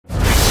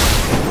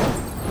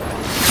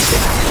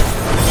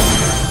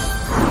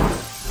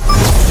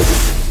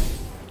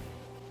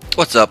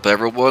What's up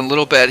everyone,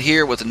 Little Bat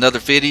here with another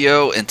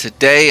video, and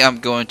today I'm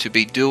going to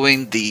be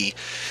doing the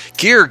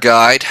gear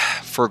guide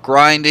for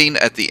grinding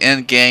at the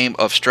end game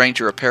of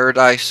Stranger of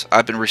Paradise.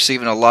 I've been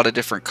receiving a lot of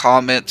different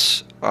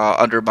comments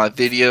under my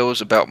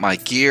videos about my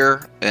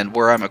gear and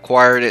where I'm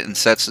acquired it and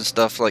sets and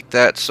stuff like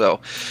that,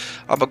 so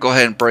I'm going to go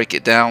ahead and break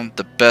it down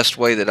the best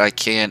way that I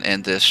can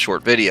in this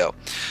short video.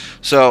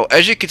 So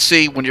as you can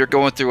see, when you're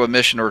going through a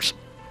mission or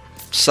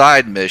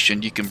side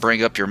mission, you can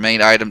bring up your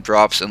main item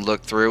drops and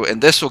look through, and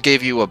this will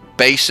give you a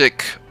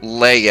basic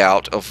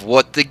layout of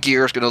what the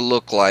gear is going to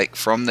look like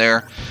from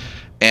there,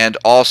 and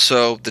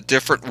also the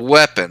different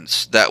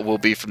weapons that will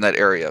be from that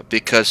area,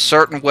 because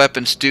certain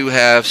weapons do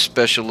have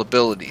special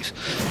abilities.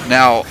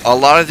 Now a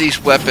lot of these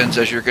weapons,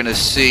 as you're going to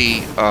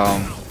see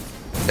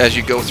as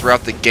you go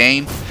throughout the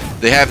game,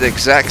 they have the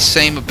exact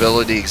same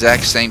ability,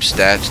 exact same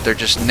stats, they're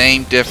just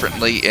named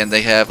differently, and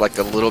they have like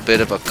a little bit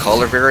of a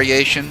color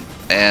variation,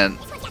 and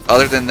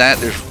other than that,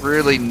 there's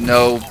really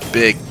no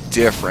big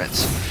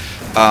difference.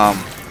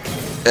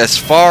 As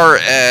far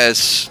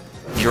as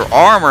your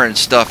armor and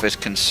stuff is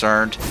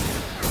concerned,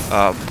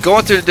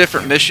 going through the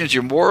different missions,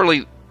 you're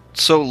morely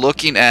so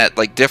looking at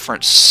like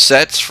different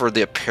sets for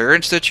the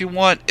appearance that you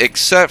want,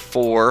 except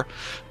for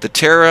the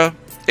Terra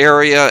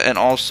area and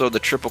also the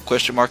triple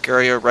question mark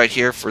area right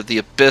here for the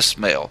Abyss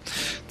Mail.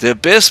 The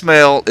Abyss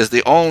Mail is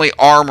the only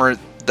armor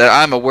that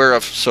I'm aware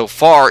of so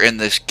far in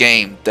this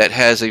game that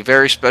has a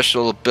very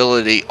special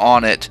ability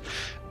on it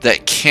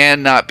that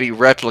cannot be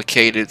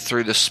replicated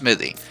through the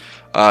smithy.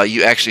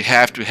 You actually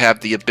have to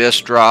have the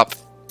Abyss drop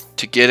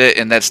to get it,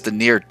 and that's the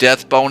near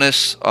death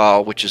bonus,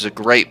 which is a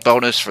great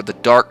bonus for the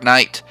Dark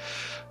Knight.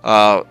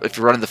 If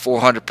you're running the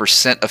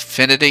 400%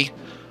 affinity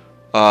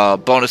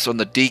bonus on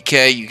the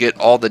DK, you get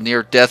all the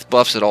near death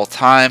buffs at all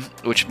time,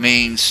 which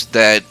means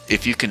that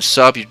if you can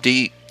sub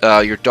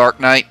your Dark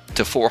Knight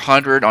to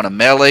 400 on a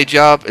melee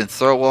job and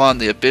throw on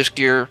the Abyss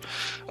gear,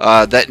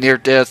 that near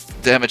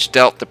death damage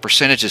dealt, the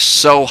percentage is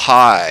so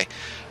high,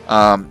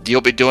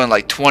 you'll be doing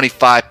like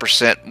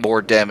 25%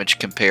 more damage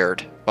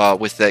compared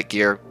with that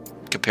gear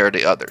compared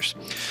to others.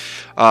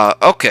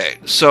 Okay,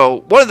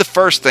 so one of the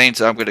first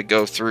things I'm going to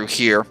go through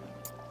here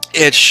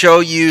is show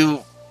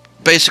you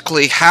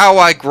basically how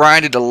I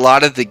grinded a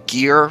lot of the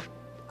gear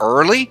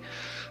early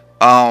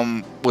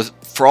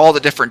for all the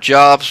different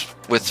jobs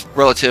with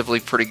relatively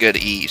pretty good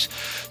ease.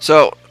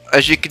 So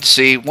as you can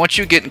see, once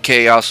you get in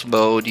chaos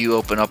mode, you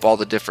open up all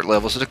the different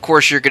levels, and of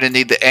course you're going to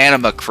need the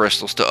anima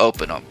crystals to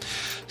open them.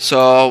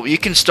 So you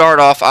can start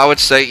off, I would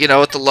say, you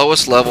know, at the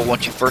lowest level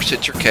once you first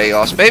hit your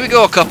chaos. Maybe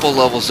go a couple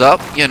levels up,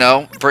 you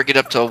know, bring it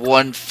up to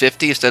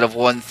 150 instead of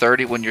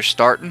 130 when you're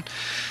starting,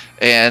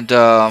 and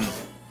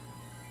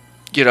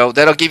you know,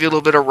 that'll give you a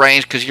little bit of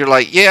range, because you're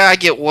like, yeah, I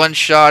get one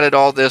shot at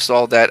all this,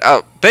 all that.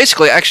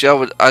 Basically,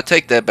 actually, I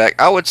take that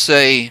back. I would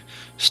say,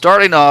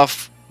 starting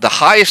off, the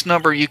highest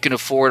number you can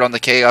afford on the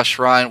Chaos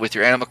Shrine with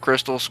your Anima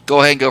Crystals, go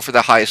ahead and go for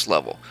the highest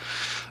level.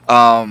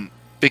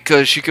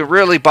 Because you can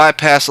really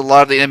bypass a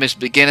lot of the enemies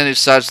beginning,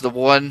 besides the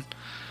one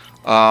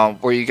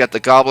where you got the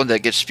goblin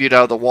that gets spewed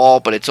out of the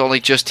wall, but it's only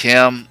just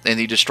him, and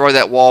you destroy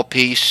that wall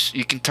piece.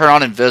 You can turn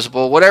on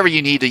invisible, whatever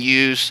you need to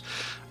use,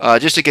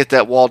 just to get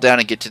that wall down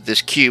and get to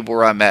this cube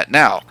where I'm at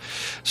now.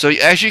 So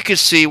as you can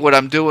see, what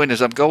I'm doing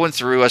is I'm going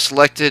through, I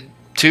selected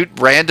two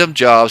random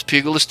jobs,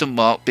 Pugilist and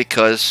Monk,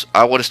 because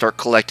I want to start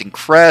collecting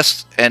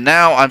crests, and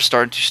now I'm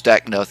starting to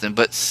stack nothing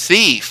but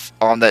Thief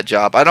on that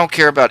job. I don't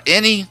care about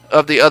any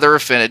of the other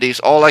affinities.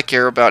 All I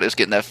care about is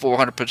getting that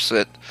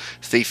 400%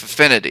 Thief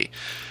affinity.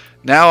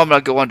 Now I'm going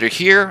to go under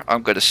here,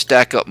 I'm going to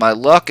stack up my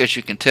luck, as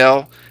you can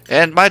tell,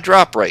 and my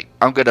drop rate.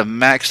 I'm going to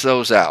max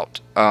those out.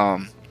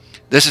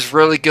 This is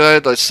really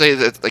good. Let's say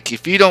that, like,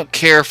 if you don't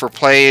care for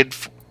playing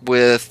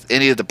with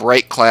any of the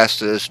break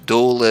classes,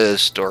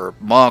 Duelist or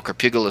Monk or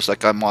Pugilist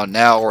like I'm on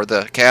now, or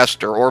the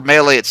Caster or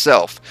Melee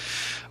itself,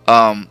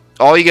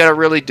 all you got to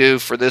really do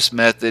for this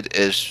method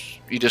is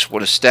you just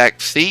want to stack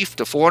Thief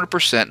to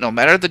 400% no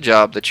matter the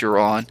job that you're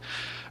on,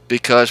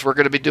 because we're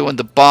going to be doing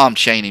the bomb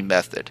chaining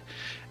method.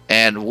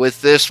 And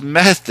with this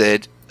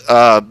method,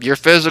 your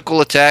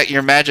physical attack,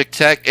 your magic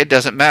tech, it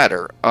doesn't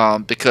matter,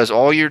 because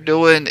all you're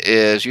doing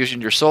is using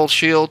your soul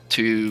shield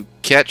to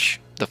catch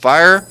the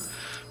fire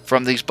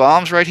from these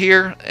bombs right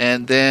here,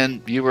 and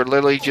then you are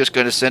literally just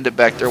going to send it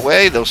back their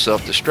way. They'll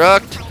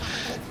self-destruct,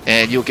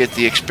 and you'll get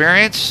the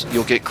experience,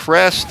 you'll get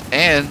crest,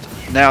 and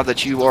now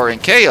that you are in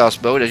chaos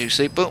mode, as you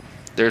see, boom,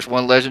 there's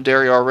one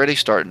legendary already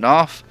starting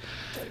off.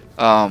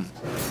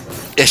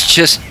 It's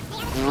just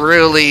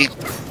really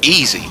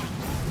easy.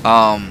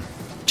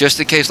 Just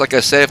in case, like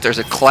I said, if there's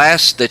a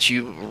class that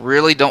you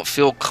really don't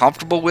feel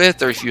comfortable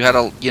with, or if you had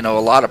a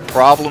lot of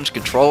problems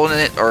controlling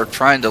it or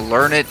trying to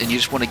learn it, and you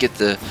just want to get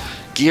the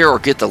gear or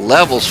get the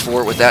levels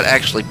for it without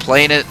actually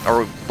playing it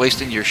or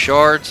wasting your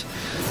shards,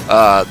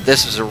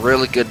 this is a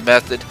really good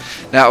method.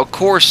 Now, of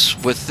course,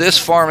 with this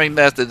farming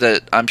method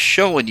that I'm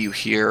showing you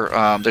here,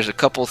 there's a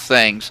couple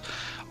things.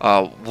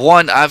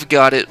 One, I've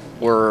got it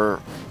where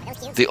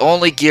the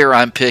only gear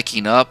I'm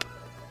picking up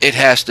it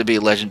has to be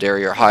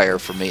legendary or higher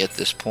for me at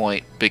this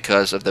point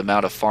because of the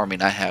amount of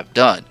farming I have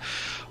done.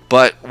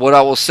 But what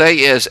I will say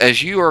is,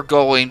 as you are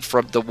going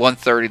from the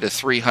 130 to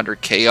 300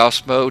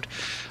 chaos mode,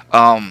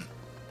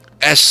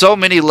 as so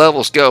many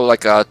levels go,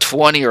 like a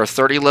 20 or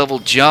 30 level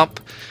jump,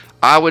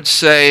 I would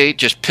say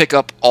just pick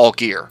up all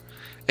gear.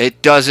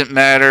 It doesn't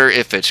matter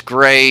if it's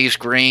grays,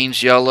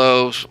 greens,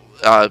 yellows.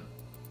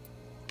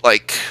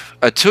 Like,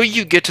 until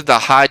you get to the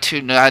high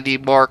 290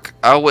 mark,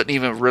 I wouldn't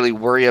even really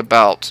worry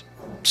about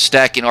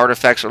stacking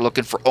artifacts or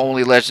looking for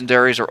only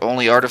legendaries or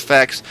only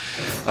artifacts,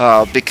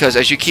 because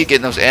as you keep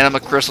getting those anima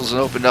crystals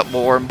and open up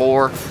more and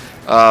more,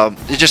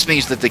 it just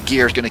means that the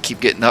gear is going to keep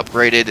getting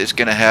upgraded. It's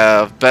going to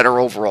have better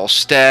overall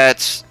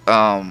stats,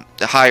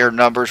 the higher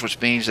numbers, which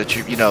means that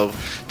you know,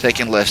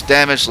 taking less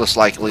damage, less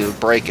likely to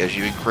break as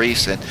you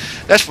increase. And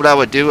that's what I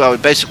would do. I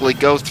would basically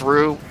go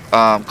through,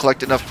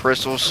 collect enough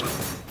crystals,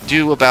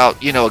 do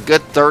about, you know, a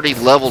good 30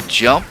 level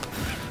jump.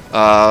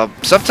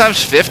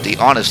 Sometimes 50,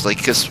 honestly,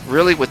 because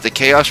really with the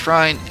Chaos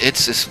Shrine,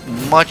 it's as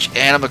much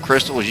anima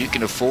crystal as you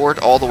can afford,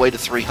 all the way to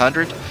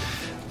 300,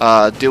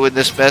 doing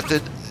this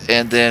method,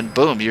 and then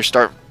boom, you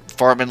start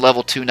farming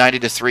level 290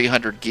 to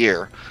 300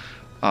 gear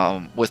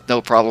with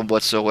no problem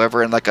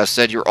whatsoever. And like I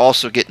said, you're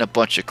also getting a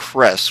bunch of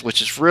crests,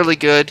 which is really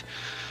good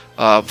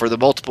for the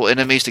multiple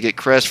enemies to get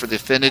crests for the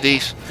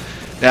affinities.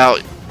 Now,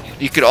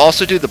 you could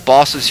also do the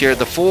bosses here.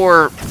 The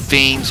 4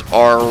 fiends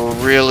are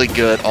really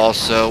good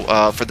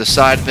also for the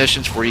side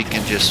missions, where you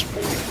can just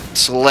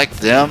select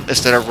them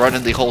instead of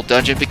running the whole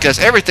dungeon, because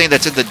everything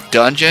that's in the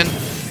dungeon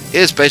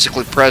is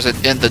basically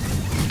present in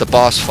the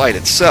boss fight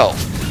itself.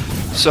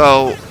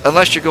 So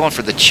unless you're going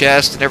for the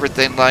chest and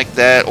everything like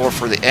that, or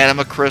for the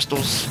anima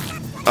crystals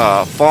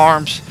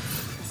farms,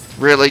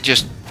 really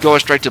just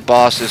going straight to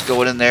bosses,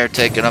 going in there,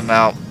 taking them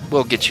out,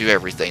 will get you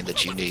everything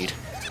that you need.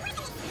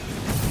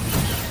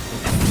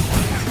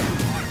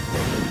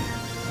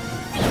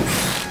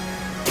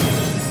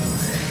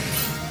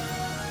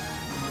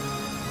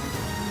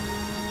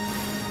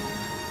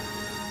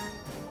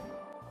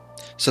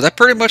 So that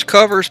pretty much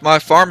covers my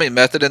farming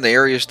method in the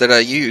areas that I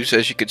use.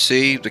 As you can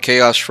see, the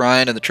Chaos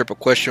Shrine and the triple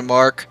question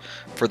mark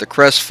for the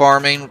crest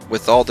farming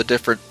with all the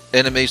different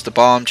enemies, the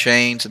bomb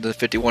chains and the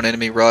 51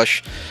 enemy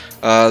rush,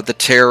 the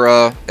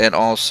Terra, and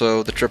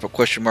also the triple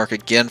question mark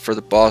again for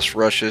the boss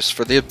rushes,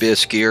 for the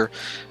abyss gear,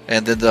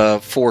 and then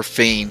the 4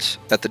 fiends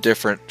at the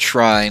different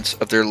shrines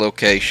of their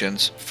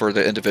locations for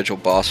the individual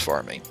boss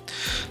farming.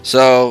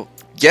 So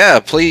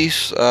yeah,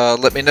 please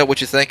let me know what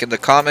you think in the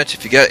comments.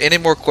 If you got any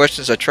more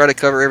questions, I try to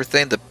cover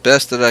everything the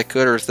best that I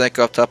could or think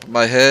off the top of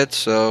my head.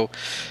 So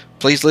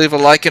please leave a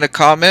like and a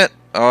comment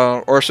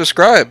or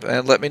subscribe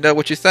and let me know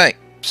what you think.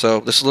 So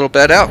this is Little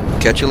Bad out.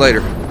 Catch you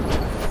later.